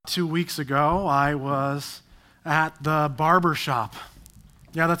2 weeks ago, I was at the barber shop.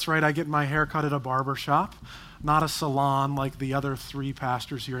 Yeah, that's right, I get my hair cut at a barber shop, not a salon like the other 3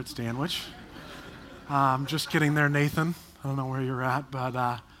 pastors here at Stanwich. Just kidding there, Nathan. I don't know where you're at,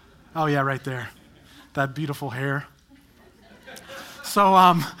 but, oh yeah, right there. That beautiful hair. So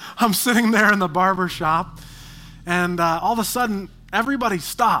I'm sitting there in the barber shop, and all of a sudden, everybody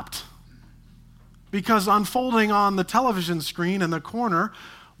stopped, because unfolding on the television screen in the corner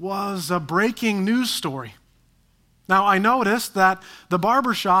was a breaking news story. Now, I noticed that the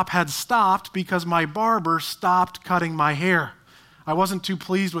barber shop had stopped because my barber stopped cutting my hair. I wasn't too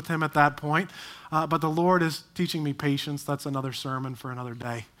pleased with him at that point, but the Lord is teaching me patience. That's another sermon for another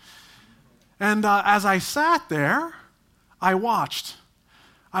day. And as I sat there, I watched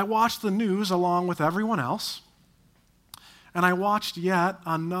the news along with everyone else, and I watched yet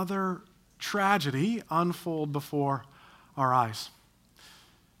another tragedy unfold before our eyes.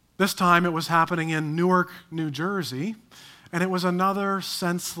 This time it was happening in Newark, New Jersey, and it was another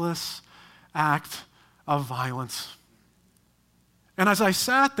senseless act of violence. And as I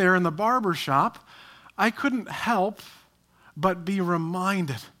sat there in the barber shop, I couldn't help but be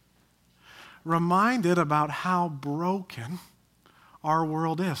reminded about how broken our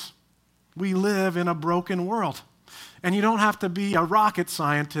world is. We live in a broken world. And you don't have to be a rocket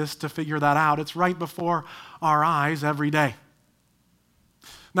scientist to figure that out. It's right before our eyes every day.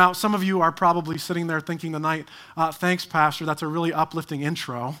 Now, some of you are probably sitting there thinking tonight, thanks, Pastor, that's a really uplifting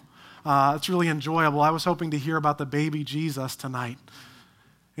intro. It's really enjoyable. I was hoping to hear about the baby Jesus tonight.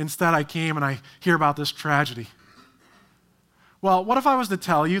 Instead, I came and I hear about this tragedy. Well, what if I was to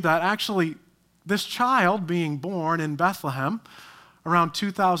tell you that actually this child being born in Bethlehem around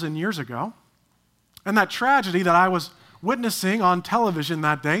 2,000 years ago, and that tragedy that I was witnessing on television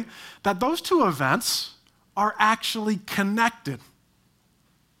that day, that those two events are actually connected.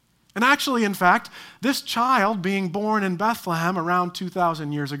 And actually, in fact, this child being born in Bethlehem around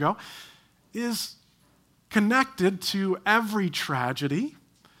 2,000 years ago is connected to every tragedy,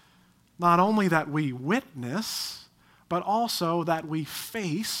 not only that we witness, but also that we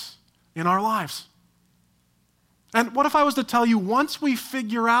face in our lives. And what if I was to tell you, once we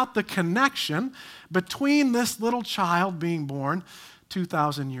figure out the connection between this little child being born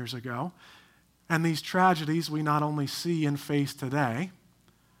 2,000 years ago and these tragedies we not only see and face today,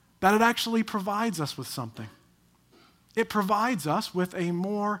 that it actually provides us with something. It provides us with a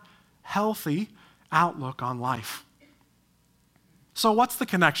more healthy outlook on life. So what's the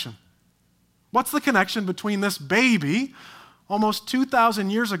connection? What's the connection between this baby, almost 2,000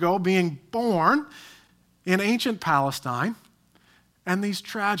 years ago, being born in ancient Palestine, and these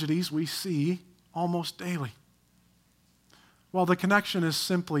tragedies we see almost daily? Well, the connection is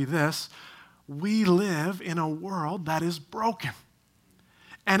simply this: we live in a world that is broken,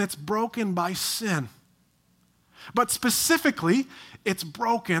 and it's broken by sin. But specifically, it's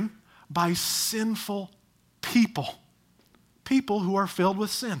broken by sinful people who are filled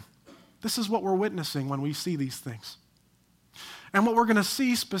with sin. This is what we're witnessing when we see these things. And what we're going to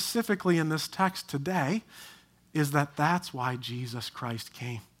see specifically in this text today is that that's why Jesus Christ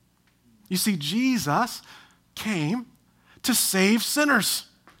came. You see, Jesus came to save sinners.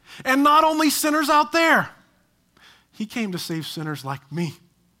 And not only sinners out there. He came to save sinners like me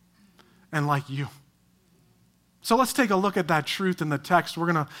and like you. So let's take a look at that truth in the text.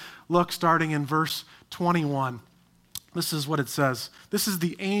 We're going to look starting in verse 21. This is what it says. This is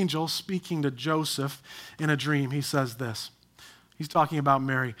the angel speaking to Joseph in a dream. He says this. He's talking about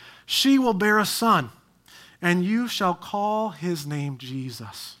Mary. She will bear a son, and you shall call his name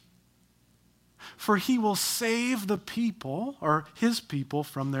Jesus. For he will save the people, or his people,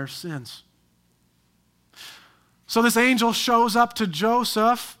 from their sins. So this angel shows up to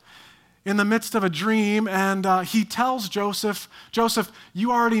Joseph in the midst of a dream, and he tells Joseph,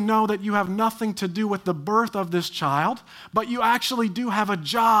 you already know that you have nothing to do with the birth of this child, but you actually do have a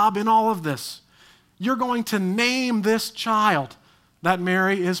job in all of this. You're going to name this child that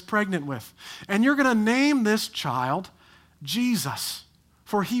Mary is pregnant with. And you're going to name this child Jesus,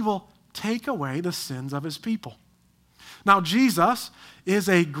 for he will take away the sins of his people. Now, Jesus is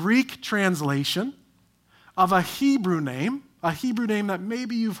a Greek translation of a Hebrew name that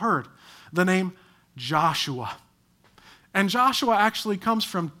maybe you've heard, the name Joshua. And Joshua actually comes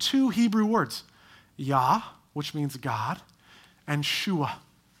from 2 Hebrew words, Yah, which means God, and Shua,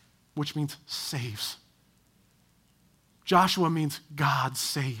 which means saves. Joshua means God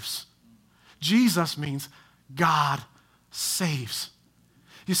saves. Jesus means God saves.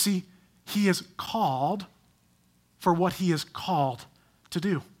 You see, he is called for what he is called to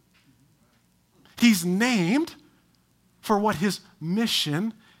do. He's named for what his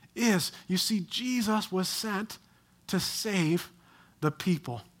mission is. You see, Jesus was sent to save the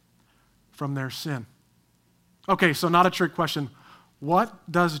people from their sin. Okay, so not a trick question.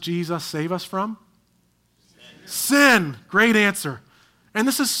 What does Jesus save us from? Sin. Great answer. And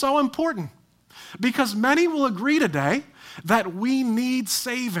this is so important because many will agree today that we need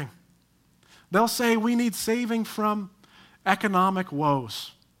saving. They'll say we need saving from economic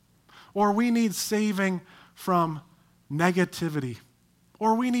woes, or we need saving from negativity,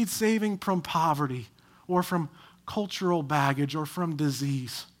 or we need saving from poverty, or from cultural baggage, or from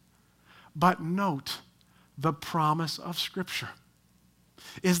disease. But note the promise of Scripture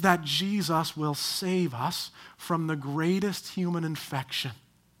is that Jesus will save us from the greatest human infection,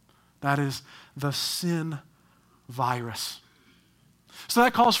 that is the sin virus. So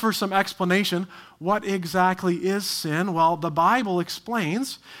that calls for some explanation. What exactly is sin? Well, the Bible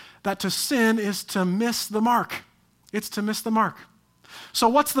explains that to sin is to miss the mark. It's to miss the mark. So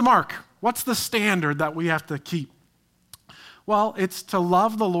what's the mark? What's the standard that we have to keep? Well, it's to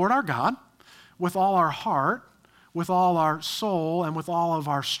love the Lord our God with all our heart, with all our soul, and with all of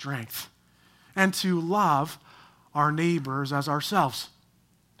our strength, and to love our neighbors as ourselves.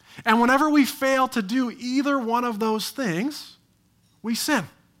 And whenever we fail to do either one of those things, we sin.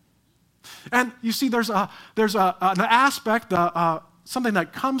 And you see, there's an aspect, something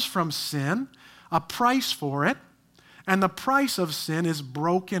that comes from sin, a price for it, and the price of sin is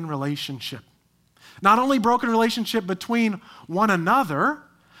broken relationship. Not only broken relationship between one another,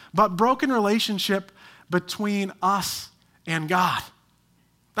 but broken relationship between us and God.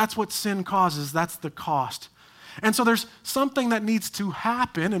 That's what sin causes. That's the cost. And so there's something that needs to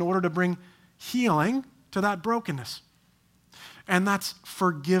happen in order to bring healing to that brokenness. And that's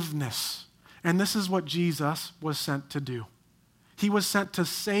forgiveness. And this is what Jesus was sent to do. He was sent to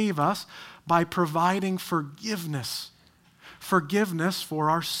save us by providing forgiveness. Forgiveness for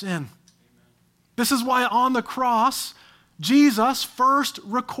our sin. Amen. This is why on the cross, Jesus' first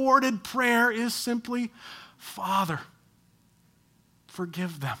recorded prayer is simply, Father,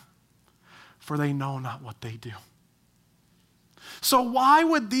 forgive them, for they know not what they do. So why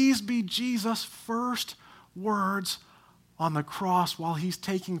would these be Jesus' first words on the cross while he's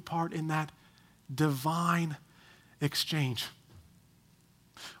taking part in that divine exchange?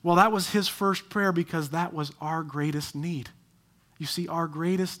 Well, that was his first prayer because that was our greatest need. You see, our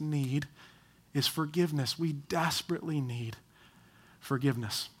greatest need is forgiveness. We desperately need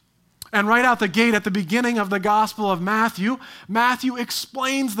forgiveness. And right out the gate, at the beginning of the Gospel of Matthew, Matthew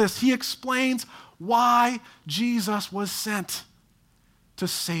explains this. He explains why Jesus was sent to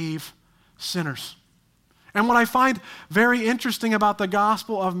save sinners. And what I find very interesting about the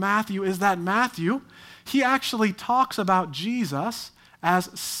Gospel of Matthew is that Matthew, he actually talks about Jesus as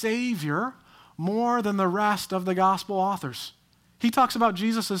Savior more than the rest of the Gospel authors. He talks about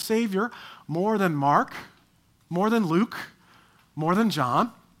Jesus as Savior more than Mark, more than Luke, more than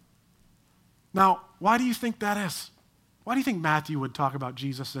John. Now, why do you think that is? Why do you think Matthew would talk about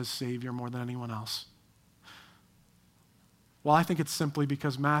Jesus as Savior more than anyone else? Well, I think it's simply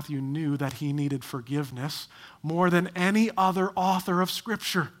because Matthew knew that he needed forgiveness more than any other author of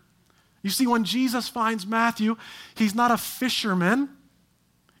Scripture. You see, when Jesus finds Matthew, he's not a fisherman.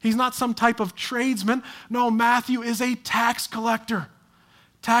 He's not some type of tradesman. No, Matthew is a tax collector.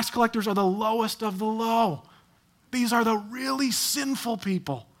 Tax collectors are the lowest of the low. These are the really sinful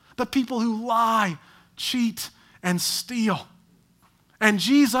people, the people who lie, cheat, and steal. And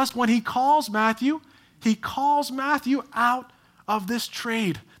Jesus, when he calls Matthew out of this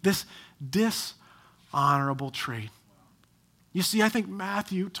trade, this dishonorable trade. You see, I think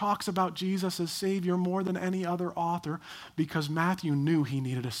Matthew talks about Jesus as Savior more than any other author because Matthew knew he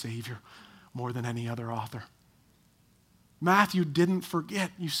needed a Savior more than any other author. Matthew didn't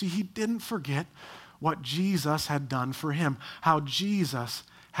forget. You see, he didn't forget what Jesus had done for him, how Jesus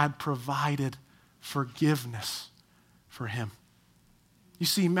had provided forgiveness for him. You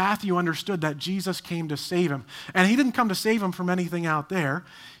see, Matthew understood that Jesus came to save him. And he didn't come to save him from anything out there.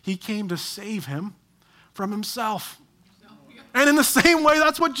 He came to save him from himself. And in the same way,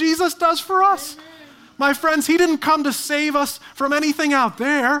 that's what Jesus does for us. My friends, he didn't come to save us from anything out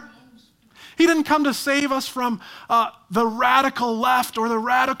there. He didn't come to save us from the radical left or the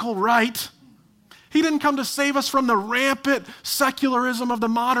radical right. He didn't come to save us from the rampant secularism of the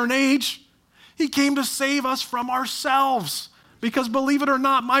modern age. He came to save us from ourselves. Because believe it or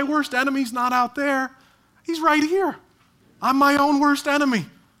not, my worst enemy's not out there. He's right here. I'm my own worst enemy.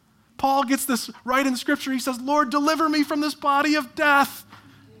 Paul gets this right in Scripture. He says, Lord, deliver me from this body of death.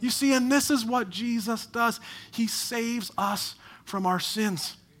 You see, and this is what Jesus does. He saves us from our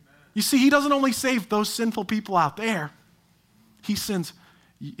sins. You see, he doesn't only save those sinful people out there. He sends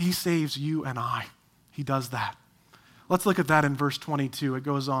He saves you and I. He does that. Let's look at that in verse 22. It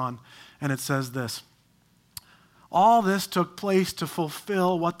goes on and it says this. All this took place to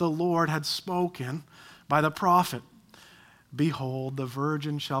fulfill what the Lord had spoken by the prophet. Behold, the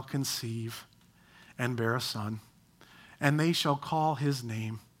virgin shall conceive and bear a son, and they shall call his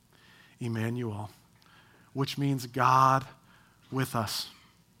name Emmanuel, which means God with us.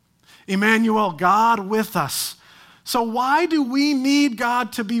 Emmanuel, God with us. So why do we need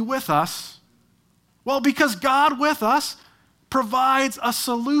God to be with us? Well, because God with us provides a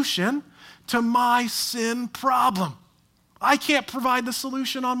solution to my sin problem. I can't provide the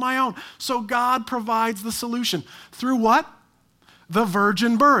solution on my own. So God provides the solution. Through what? The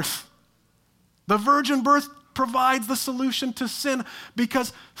virgin birth. The virgin birth provides the solution to sin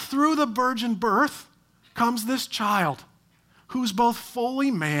because through the virgin birth comes this child who's both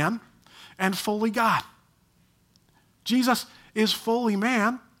fully man and fully God. Jesus is fully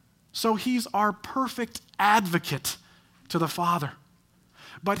man, so he's our perfect advocate to the Father.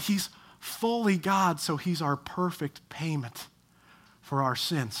 But he's fully God, so he's our perfect payment for our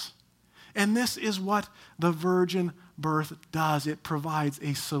sins. And this is what the virgin birth does. It provides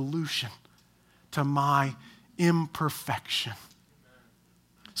a solution to my imperfection.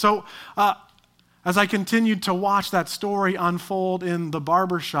 So, as I continued to watch that story unfold in the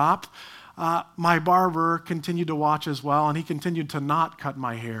barber shop, my barber continued to watch as well, and he continued to not cut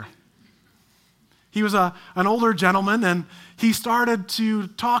my hair. He was an older gentleman, and he started to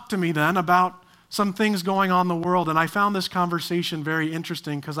talk to me then about some things going on in the world, and I found this conversation very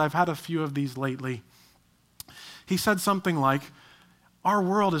interesting because I've had a few of these lately. He said something like, our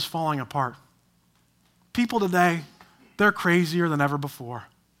world is falling apart. People today, they're crazier than ever before.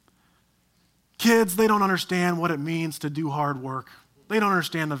 Kids, they don't understand what it means to do hard work. They don't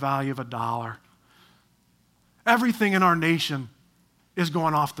understand the value of a dollar. Everything in our nation is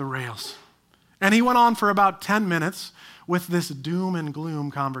going off the rails. And he went on for about 10 minutes with this doom and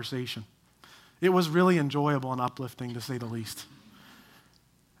gloom conversation. It was really enjoyable and uplifting, to say the least.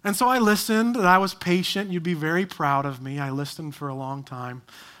 And so I listened, and I was patient. You'd be very proud of me. I listened for a long time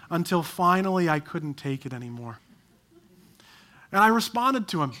until finally I couldn't take it anymore. And I responded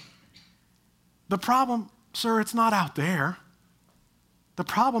to him. The problem, sir, it's not out there. The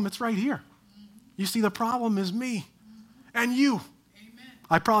problem, it's right here. You see, the problem is me and you.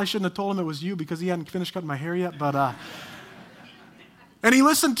 I probably shouldn't have told him it was you because he hadn't finished cutting my hair yet, but and he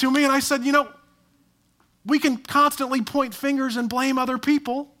listened to me, and I said, we can constantly point fingers and blame other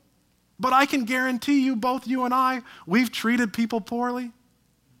people, but I can guarantee you, both you and I, we've treated people poorly.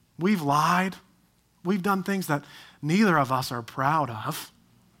 We've lied. We've done things that neither of us are proud of.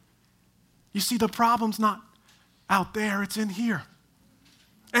 You see, the problem's not out there, it's in here.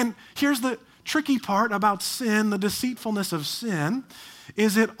 And here's the tricky part about sin, the deceitfulness of sin,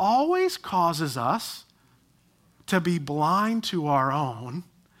 is it always causes us to be blind to our own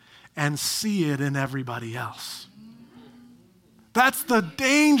and see it in everybody else. That's the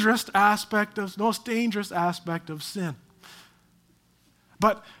most dangerous aspect of sin.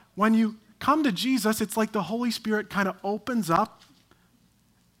 But when you come to Jesus, it's like the Holy Spirit kind of opens up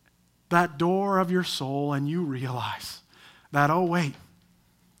that door of your soul and you realize that, oh wait,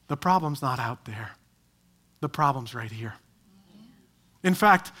 the problem's not out there. The problem's right here. In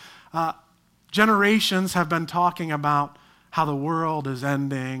fact, generations have been talking about how the world is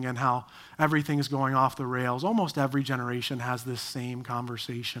ending and how everything is going off the rails. Almost every generation has this same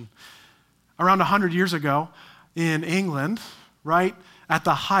conversation. Around 100 years ago in England, right at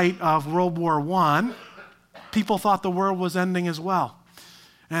the height of World War I, people thought the world was ending as well.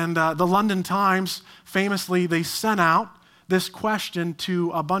 And the London Times, famously, they sent out this question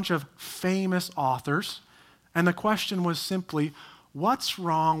to a bunch of famous authors. And the question was simply, what's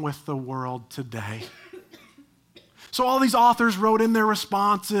wrong with the world today? So all these authors wrote in their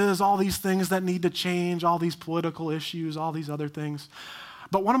responses, all these things that need to change, all these political issues, all these other things.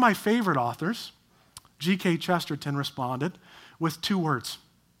 But one of my favorite authors, G.K. Chesterton, responded with 2 words.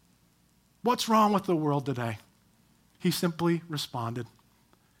 What's wrong with the world today? He simply responded,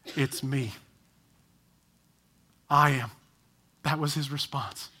 it's me. I am. That was his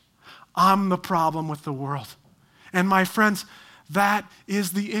response. I'm the problem with the world. And my friends, that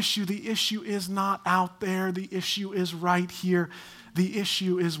is the issue. The issue is not out there. The issue is right here. The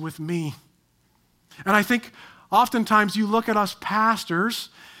issue is with me. And I think oftentimes you look at us pastors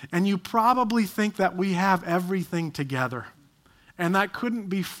and you probably think that we have everything together. And that couldn't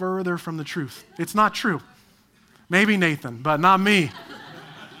be further from the truth. It's not true. Maybe Nathan, but not me.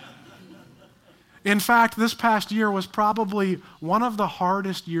 In fact, this past year was probably one of the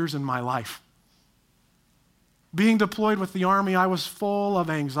hardest years in my life. Being deployed with the Army, I was full of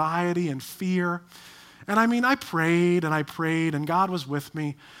anxiety and fear. And I prayed and I prayed, and God was with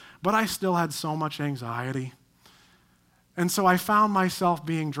me, but I still had so much anxiety. And so I found myself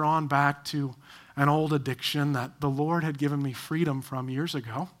being drawn back to an old addiction that the Lord had given me freedom from years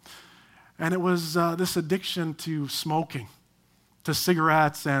ago. And it was this addiction to smoking, to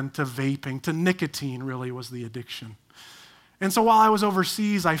cigarettes and to vaping, to nicotine really was the addiction. And so while I was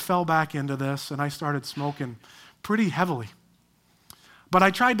overseas, I fell back into this and I started smoking pretty heavily. But I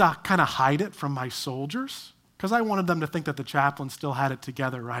tried to kind of hide it from my soldiers because I wanted them to think that the chaplain still had it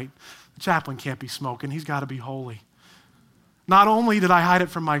together, right? The chaplain can't be smoking. He's got to be holy. Not only did I hide it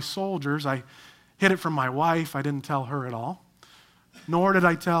from my soldiers, I hid it from my wife. I didn't tell her at all. Nor did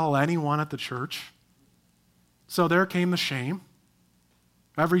I tell anyone at the church. So there came the shame.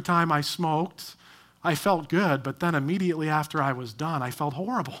 Every time I smoked, I felt good, but then immediately after I was done, I felt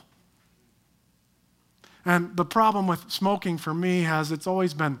horrible. And the problem with smoking for me is it's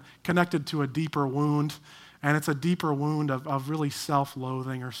always been connected to a deeper wound, and it's a deeper wound of really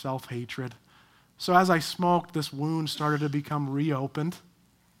self-loathing or self-hatred. So as I smoked, this wound started to become reopened,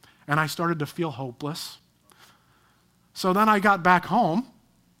 and I started to feel hopeless. So then I got back home,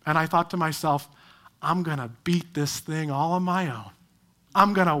 and I thought to myself, I'm going to beat this thing all on my own.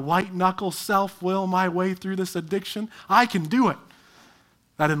 I'm going to white-knuckle self-will my way through this addiction. I can do it.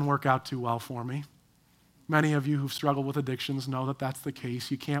 That didn't work out too well for me. Many of you who've struggled with addictions know that that's the case.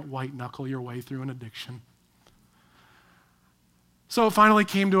 You can't white-knuckle your way through an addiction. So it finally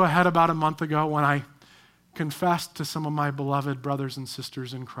came to a head about a month ago when I confessed to some of my beloved brothers and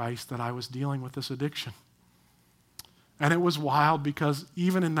sisters in Christ that I was dealing with this addiction. And it was wild because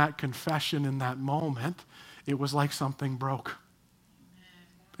even in that confession, in that moment, it was like something broke.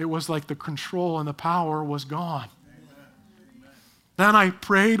 It was like the control and the power was gone. Amen. Then I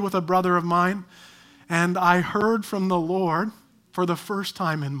prayed with a brother of mine, and I heard from the Lord for the first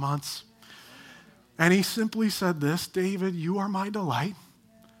time in months. And he simply said this, David, you are my delight.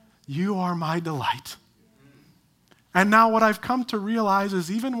 You are my delight. And now what I've come to realize is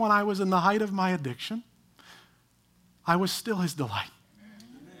even when I was in the height of my addiction, I was still his delight.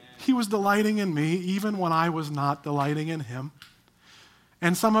 He was delighting in me even when I was not delighting in him.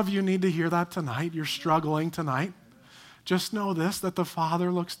 And some of you need to hear that tonight. You're struggling tonight. Just know this, that the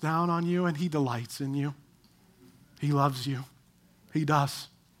Father looks down on you and he delights in you. He loves you. He does.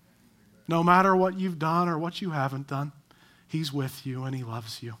 No matter what you've done or what you haven't done, he's with you and he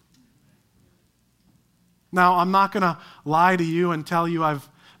loves you. Now, I'm not going to lie to you and tell you I've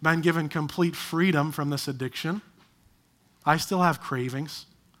been given complete freedom from this addiction. I still have cravings.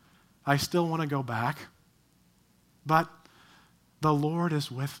 I still want to go back. But the Lord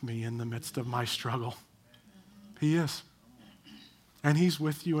is with me in the midst of my struggle. He is. And he's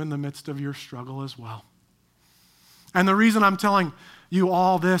with you in the midst of your struggle as well. And the reason I'm telling you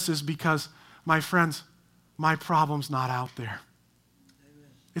all this is because, my friends, my problem's not out there.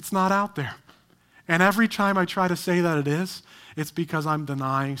 It's not out there. And every time I try to say that it is, it's because I'm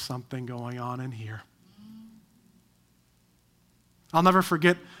denying something going on in here. I'll never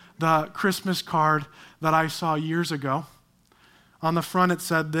forget the Christmas card that I saw years ago. On the front it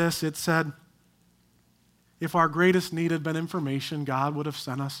said this, it said, if our greatest need had been information, God would have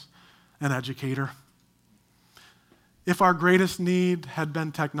sent us an educator. If our greatest need had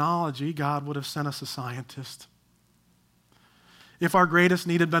been technology, God would have sent us a scientist. If our greatest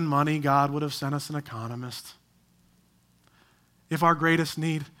need had been money, God would have sent us an economist. If our greatest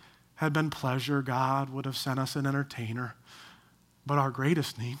need had been pleasure, God would have sent us an entertainer. But our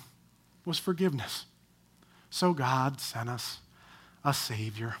greatest need was forgiveness. So God sent us a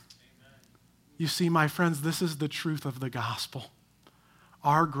Savior. You see, my friends, this is the truth of the gospel.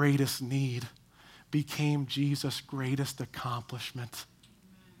 Our greatest need became Jesus' greatest accomplishment.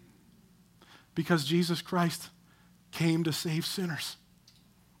 Because Jesus Christ came to save sinners.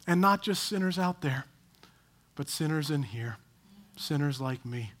 And not just sinners out there, but sinners in here. Sinners like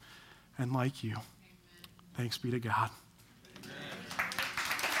me and like you. Thanks be to God.